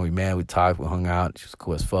one time. We met, we talked, we hung out. She was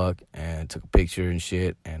cool as fuck and took a picture and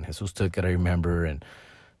shit. And Jesus took it, I remember. And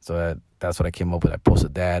so that's what I came up with. I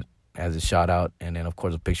posted that as a shout out. And then, of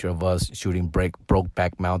course, a picture of us shooting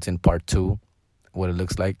Brokeback Mountain Part 2, what it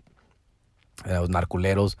looks like. That was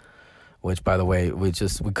Narculeros, which, by the way, we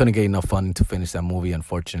couldn't get enough funding to finish that movie,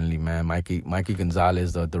 unfortunately, man. Mikey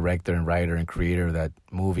Gonzalez, the director and writer and creator of that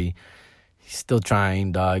movie, he's still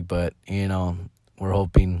trying, dog, but, you know, we're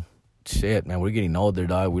hoping, shit, man, we're getting older,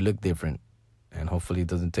 dog. We look different, and hopefully it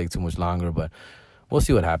doesn't take too much longer, but we'll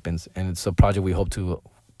see what happens. And it's a project we hope to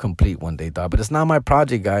complete one day, dog. But it's not my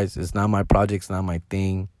project, guys. It's not my project. It's not my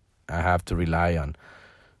thing. I have to rely on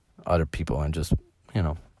other people and just, you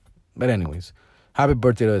know. But anyways, happy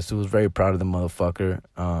birthday to us. I was very proud of the motherfucker.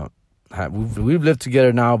 We've lived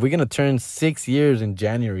together now. We're going to turn 6 years in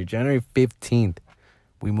January 15th.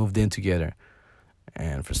 We moved in together.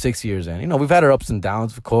 And for 6 years. And, you know, we've had our ups and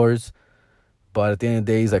downs, of course. But at the end of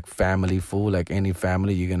the day, it's like family, fool. Like any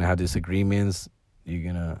family, you're going to have disagreements. You're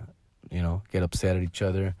going to, you know, get upset at each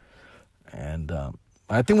other. And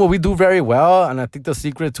I think what we do very well, and I think the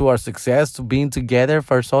secret to our success, to being together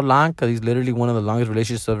for so long, because he's literally one of the longest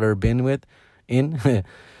relationships I've ever been in.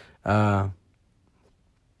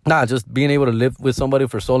 Just being able to live with somebody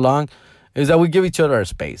for so long, is that we give each other our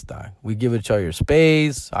space, dog. We give each other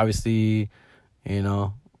space. Obviously, you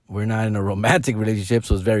know, we're not in a romantic relationship,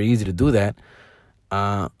 so it's very easy to do that.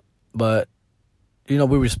 But, you know,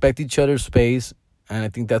 we respect each other's space, and I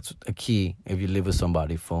think that's a key if you live with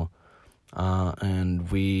somebody, fool. And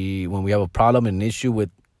when we have a problem, an issue with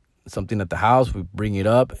something at the house, we bring it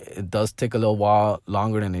up. It does take a little while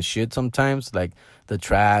longer than it should sometimes, like the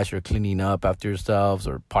trash or cleaning up after yourselves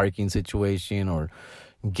or parking situation or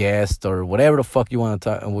guest or whatever the fuck you want to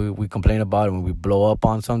talk. And we complain about it when we blow up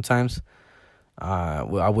on sometimes.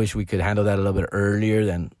 I wish we could handle that a little bit earlier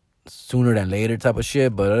than sooner than later type of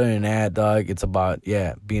shit. But other than that, dog, it's about,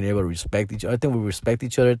 being able to respect each other. I think we respect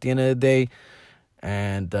each other at the end of the day.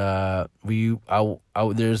 And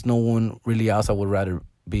there's no one really else I would rather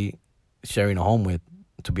be sharing a home with,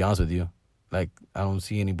 to be honest with you. Like, I don't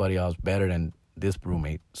see anybody else better than this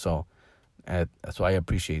roommate. So I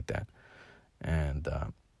appreciate that. And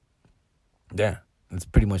it's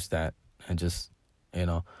pretty much that. And just, you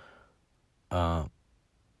know,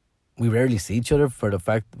 we rarely see each other for the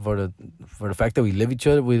fact that we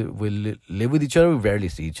live live with each other. We rarely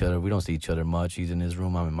see each other. We don't see each other much. He's in his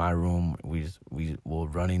room, I'm in my room. We will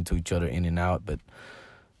run into each other in and out, but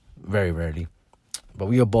very rarely. But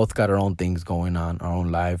we have both got our own things going on, our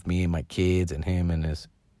own life. Me and my kids, and him and his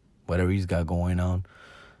whatever he's got going on,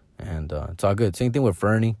 and it's all good. Same thing with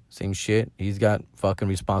Fernie. Same shit. He's got fucking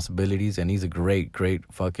responsibilities, and he's a great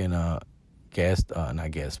fucking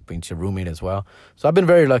pinche roommate as well. So I've been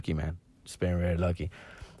very lucky, man. Just been very lucky.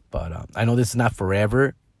 But I know this is not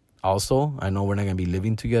forever. Also, I know we're not going to be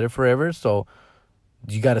living together forever. So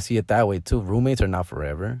you got to see it that way too. Roommates are not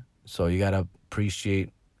forever. So you got to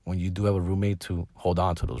appreciate when you do have a roommate to hold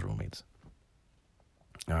on to those roommates.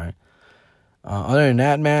 All right. Other than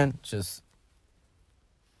that, man, just,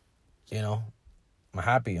 I'm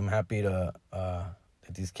happy. I'm happy to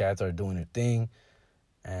that these cats are doing their thing.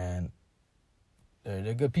 And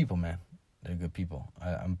they're good people, man. They're good people.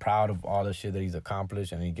 I'm proud of all the shit that he's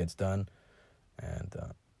accomplished and he gets done. And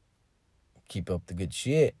keep up the good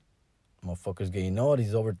shit. Motherfucker's getting old.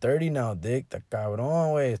 He's over 30 now, dick. Está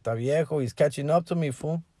cabrón, güey. Está viejo. He's catching up to me,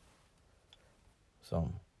 fool.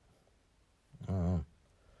 So, I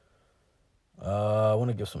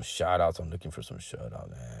want to give some shout-outs. I'm looking for some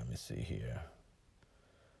shout-outs. Let me see here.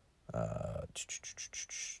 Let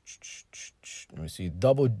me see.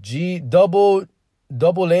 Double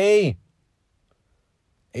A.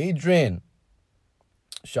 Adrian.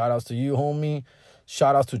 Shout-outs to you, homie.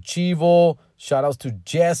 Shout-outs to Chivo. Shout-outs to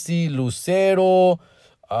Jesse, Lucero.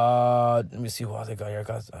 Let me see who else I got here.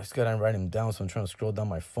 I just got to write him down, so I'm trying to scroll down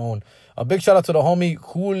my phone. A big shout-out to the homie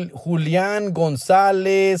Julian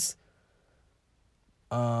Gonzalez.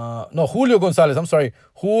 Julio Gonzalez. I'm sorry.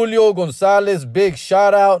 Julio Gonzalez. Big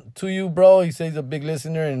shout-out to you, bro. He says he's a big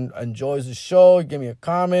listener and enjoys the show. He gave me a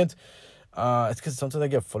comment. It's because sometimes I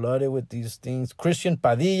get flooded with these things. Christian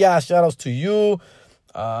Padilla. Shout-outs to you.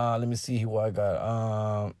 Let me see who I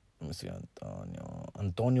got. Let me see.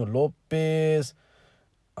 Antonio Lopez.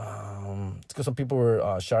 It's because some people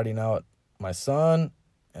were shouting out my son.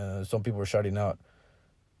 And some people were shouting out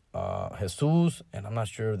Jesus. And I'm not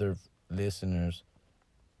sure if they're listeners.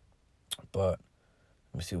 But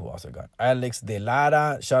let me see who else I got. Alex De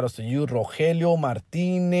Lara. Shout-outs to you. Rogelio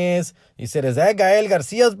Martinez. He said, is that Gael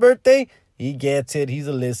Garcia's birthday? He gets it. He's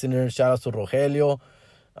a listener. Shout-outs to Rogelio.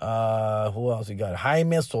 Who else we got?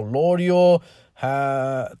 Jaime Solorio.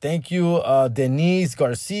 Thank you. Denise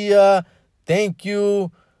Garcia. Thank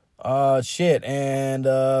you. And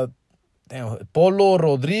Polo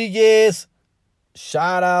Rodriguez.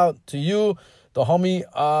 Shout out to you. The homie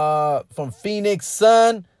from Phoenix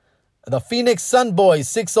Sun. The Phoenix Sun Boy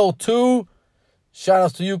 602. Shout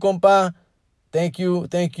outs to you, compa. Thank you.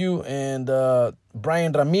 And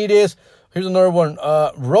Brian Ramirez. Here's another one.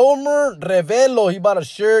 Romer Revelo. He bought a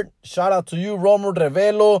shirt. Shout out to you, Romer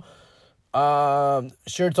Revelo.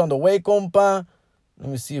 Shirts on the way, compa. Let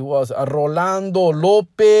me see who else. Rolando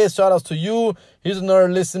Lopez. Shout outs to you. Here's another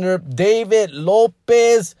listener. David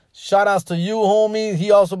Lopez. Shout outs to you, homie. He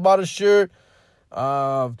also bought a shirt.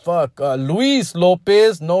 Luis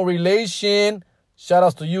Lopez. No relation. Shout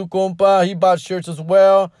outs to you, compa. He bought shirts as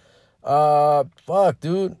well.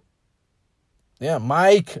 Dude. Yeah,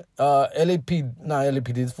 Mike,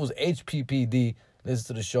 LAPD, this fool's HPPD, listens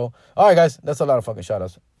to the show. All right, guys, that's a lot of fucking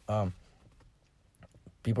shout-outs.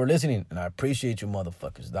 People are listening, and I appreciate you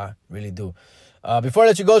motherfuckers, I really do. Before I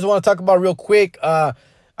let you go, I just want to talk about real quick. I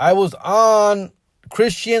was on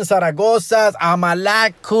Christian Zaragoza's I'm a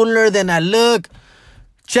Lot Cooler Than I Look.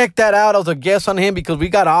 Check that out. I was a guest on him because we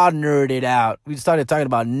got all nerded out. We started talking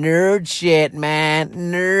about nerd shit, man.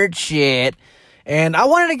 Nerd shit. And I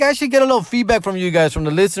wanted to guys should get a little feedback from you guys, from the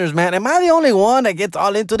listeners, man. Am I the only one that gets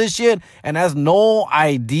all into this shit and has no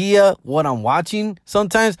idea what I'm watching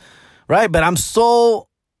sometimes? Right? But I'm so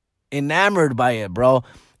enamored by it, bro.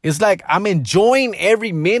 It's like I'm enjoying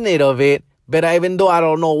every minute of it, but even though I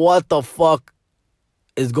don't know what the fuck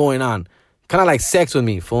is going on. Kind of like sex with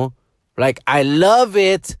me, fool. Like, I love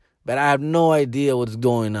it, but I have no idea what's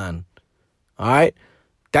going on. All right?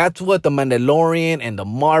 That's what The Mandalorian and the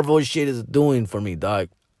Marvel shit is doing for me, dog.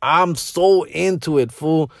 I'm so into it,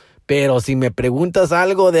 fool. Pero si me preguntas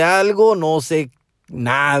algo de algo, no sé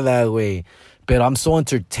nada, güey. Pero I'm so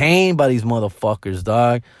entertained by these motherfuckers,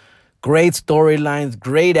 dog. Great storylines,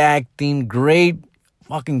 great acting, great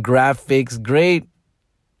fucking graphics, great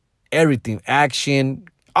everything. Action,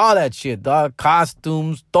 all that shit, dog.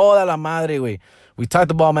 Costumes, toda la madre, güey. We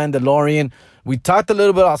talked about Mandalorian. We talked a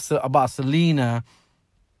little bit about Selena.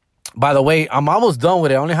 By the way, I'm almost done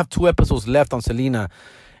with it. I only have 2 episodes left on Selena.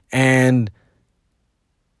 And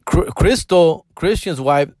Crystal, Christian's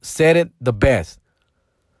wife, said it the best.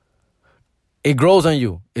 It grows on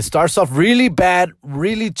you. It starts off really bad,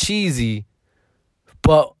 really cheesy.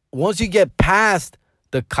 But once you get past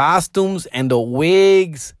the costumes and the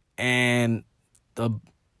wigs and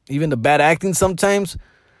even the bad acting sometimes,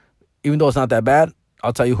 even though it's not that bad,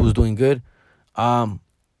 I'll tell you who's doing good.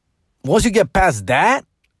 Once you get past that,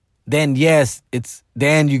 then yes,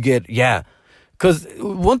 then you get, Because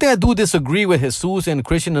one thing I do disagree with Jesus and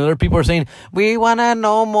Christian and other people are saying, we want to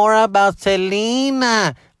know more about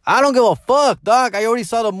Selena. I don't give a fuck, dog. I already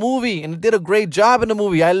saw the movie and did a great job in the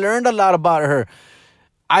movie. I learned a lot about her.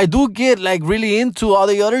 I do get like really into all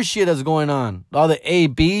the other shit that's going on. All the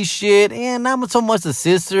AB shit. And not so much the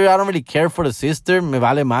sister. I don't really care for the sister. Me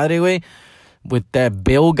vale madre, güey. With that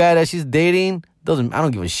Bill guy that she's dating. I don't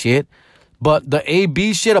give a shit. But the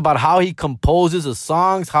AB shit about how he composes the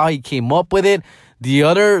songs, how he came up with it. The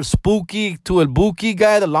other spooky to El Buki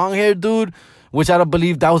guy, the long-haired dude, which I don't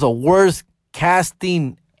believe that was the worst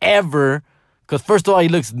casting ever. Because first of all, he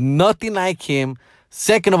looks nothing like him.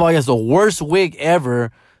 Second of all, he has the worst wig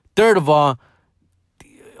ever. Third of all,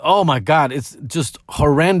 oh my God, it's just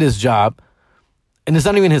horrendous job. And it's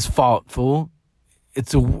not even his fault, fool.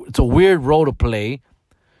 It's a weird role to play.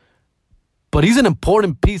 But he's an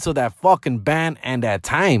important piece of that fucking band and that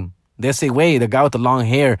time. They say, wait, the guy with the long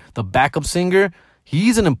hair, the backup singer,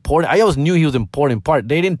 he's an important... I always knew he was an important part.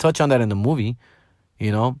 They didn't touch on that in the movie,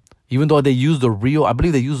 you know? Even though they used I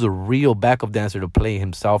believe they used the real backup dancer to play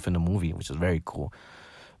himself in the movie, which is very cool.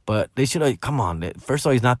 But they should have... Come on. First of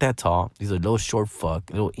all, he's not that tall. He's a little short fuck.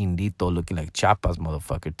 Little indito looking like Chiapas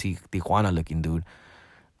motherfucker. Tijuana looking dude.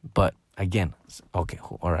 But, again, okay,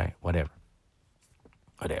 all right, whatever.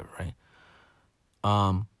 Whatever, right?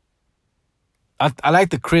 I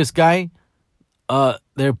like the Chris guy.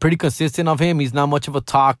 They're pretty consistent of him. He's not much of a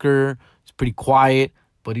talker. He's pretty quiet,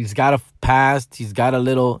 but he's got a past. He's got a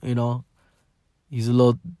little, he's a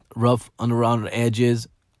little rough around the edges.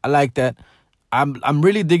 I like that. I'm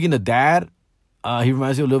really digging the dad. He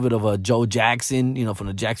reminds me a little bit of a Joe Jackson, from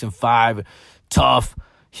the Jackson 5. Tough.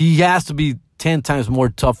 He has to be 10 times more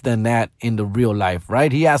tough than that in the real life,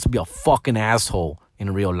 right? He has to be a fucking asshole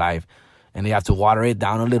in real life. And they have to water it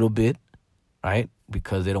down a little bit, right?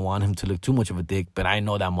 Because they don't want him to look too much of a dick. But I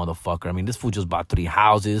know that motherfucker. I mean, this fool just bought 3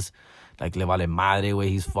 houses. Like, le vale madre, way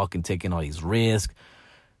he's fucking taking all these risks.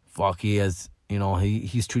 Fuck, he has,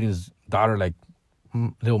 he's treating his daughter like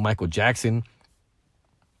little Michael Jackson.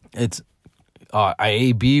 It's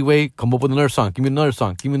IAB, way, come up with another song. Give me another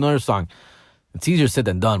song. Give me another song. It's easier said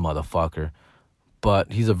than done, motherfucker.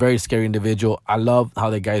 But he's a very scary individual. I love how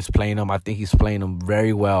the guy's playing him. I think he's playing him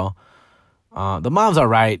very well. The mom's all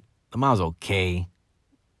right. The mom's okay.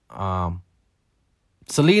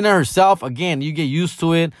 Selena herself, again, you get used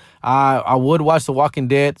to it. I would watch The Walking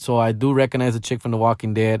Dead, so I do recognize the chick from The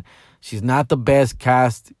Walking Dead. She's not the best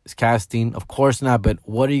casting, of course not, but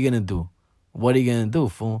what are you going to do? What are you going to do,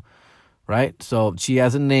 fool? Right? So she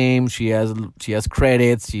has a name. She has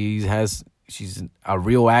credits. She's a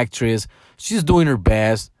real actress. She's doing her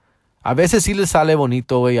best. A veces sí le sale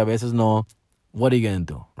bonito, güey. A veces no. What are you going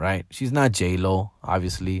to do, right? She's not J-Lo,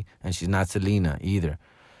 obviously, and she's not Selena either.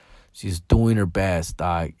 She's doing her best,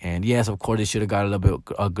 dog. And yes, of course, they should have got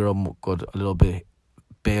a girl with a little bit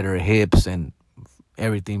better hips and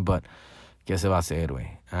everything, but ¿qué se va a hacer, güey?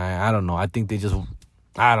 I don't know. I think I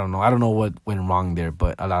don't know. I don't know what went wrong there,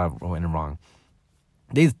 but a lot of went wrong.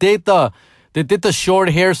 They did the short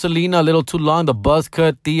hair Selena a little too long, the buzz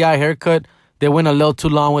cut, T.I. haircut. They went a little too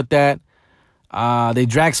long with that. They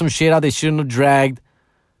dragged some shit out they shouldn't have dragged.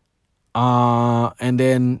 And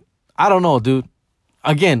then, I don't know, dude.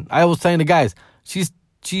 Again, I was telling the guys,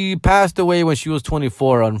 she passed away when she was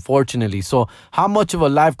 24, unfortunately. So how much of a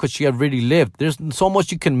life could she have really lived? There's so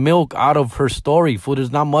much you can milk out of her story, fool.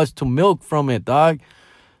 There's not much to milk from it, dog.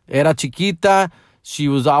 Era chiquita. She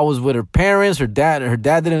was always with her parents. Her dad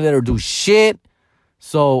didn't let her do shit.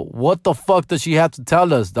 So what the fuck does she have to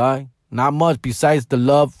tell us, dog? Not much besides the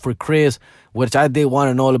love for Chris, which I did want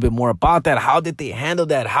to know a little bit more about that. How did they handle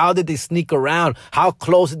that? How did they sneak around? How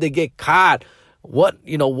close did they get caught? What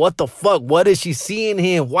the fuck? What is she seeing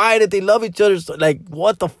him? Why did they love each other? Like,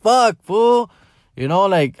 what the fuck, fool?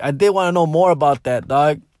 I did want to know more about that,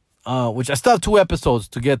 dog. Which I still have 2 episodes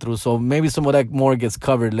to get through, so maybe some of that more gets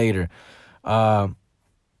covered later. I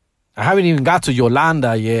haven't even got to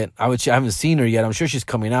Yolanda yet. I haven't seen her yet. I'm sure she's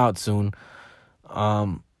coming out soon.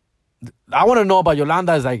 I want to know about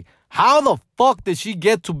Yolanda is like, how the fuck did she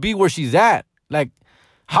get to be where she's at? Like,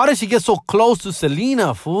 how did she get so close to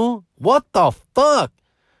Selena, fool? What the fuck?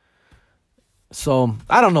 So,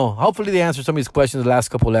 I don't know. Hopefully they answered some of these questions in the last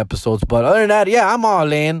couple episodes. But other than that, yeah, I'm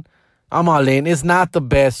all in. It's not the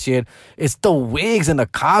best shit. It's the wigs and the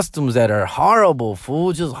costumes that are horrible,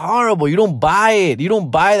 fool. Just horrible. You don't buy it. You don't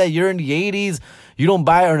buy that you're in the 80s. You don't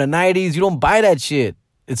buy it or in the 90s. You don't buy that shit.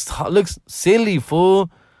 It looks silly, fool.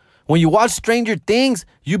 When you watch Stranger Things,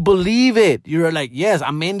 you believe it. You're like, yes,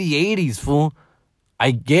 I'm in the 80s, fool.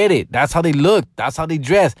 I get it. That's how they look. That's how they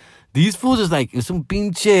dress. These fools is like, it's un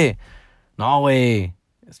pinche. No way.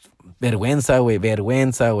 Vergüenza, way,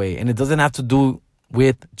 vergüenza, way. And it doesn't have to do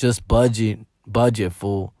with just budget,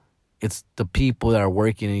 fool. It's the people that are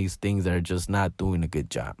working in these things that are just not doing a good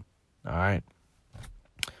job. All right.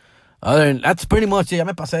 Other than that's pretty much it. Ya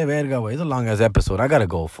me pasé de verga, way. It's a long ass episode. I gotta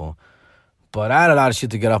go, fool. But I had a lot of shit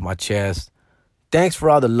to get off my chest. Thanks for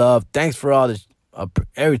all the love. Thanks for all the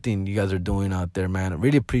everything you guys are doing out there, man. I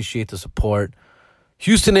really appreciate the support.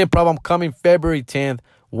 Houston Improv, I'm coming February 10th.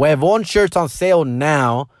 Huevon shirts on sale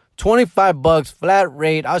now. $25 flat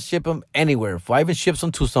rate. I'll ship them anywhere, fool. I even shipped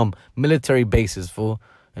some to some military bases, fool.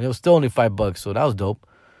 And it was still only $5, so that was dope.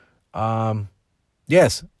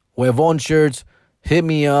 Yes, Huevon shirts. Hit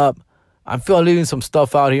me up. I feel I'm leaving some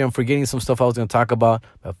stuff out here. I'm forgetting some stuff I was going to talk about.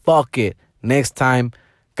 But fuck it. Next time.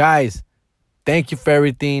 Guys, thank you for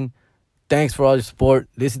everything. Thanks for all your support.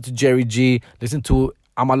 Listen to Jerry G. Listen to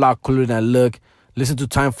I'm a Lot Cooler Than I Look. Listen to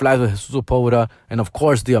Time Flies with Jesus Sepulveda. And, of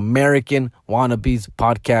course, the American Wannabes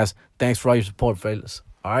podcast. Thanks for all your support, fellas.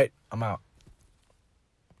 All right, I'm out.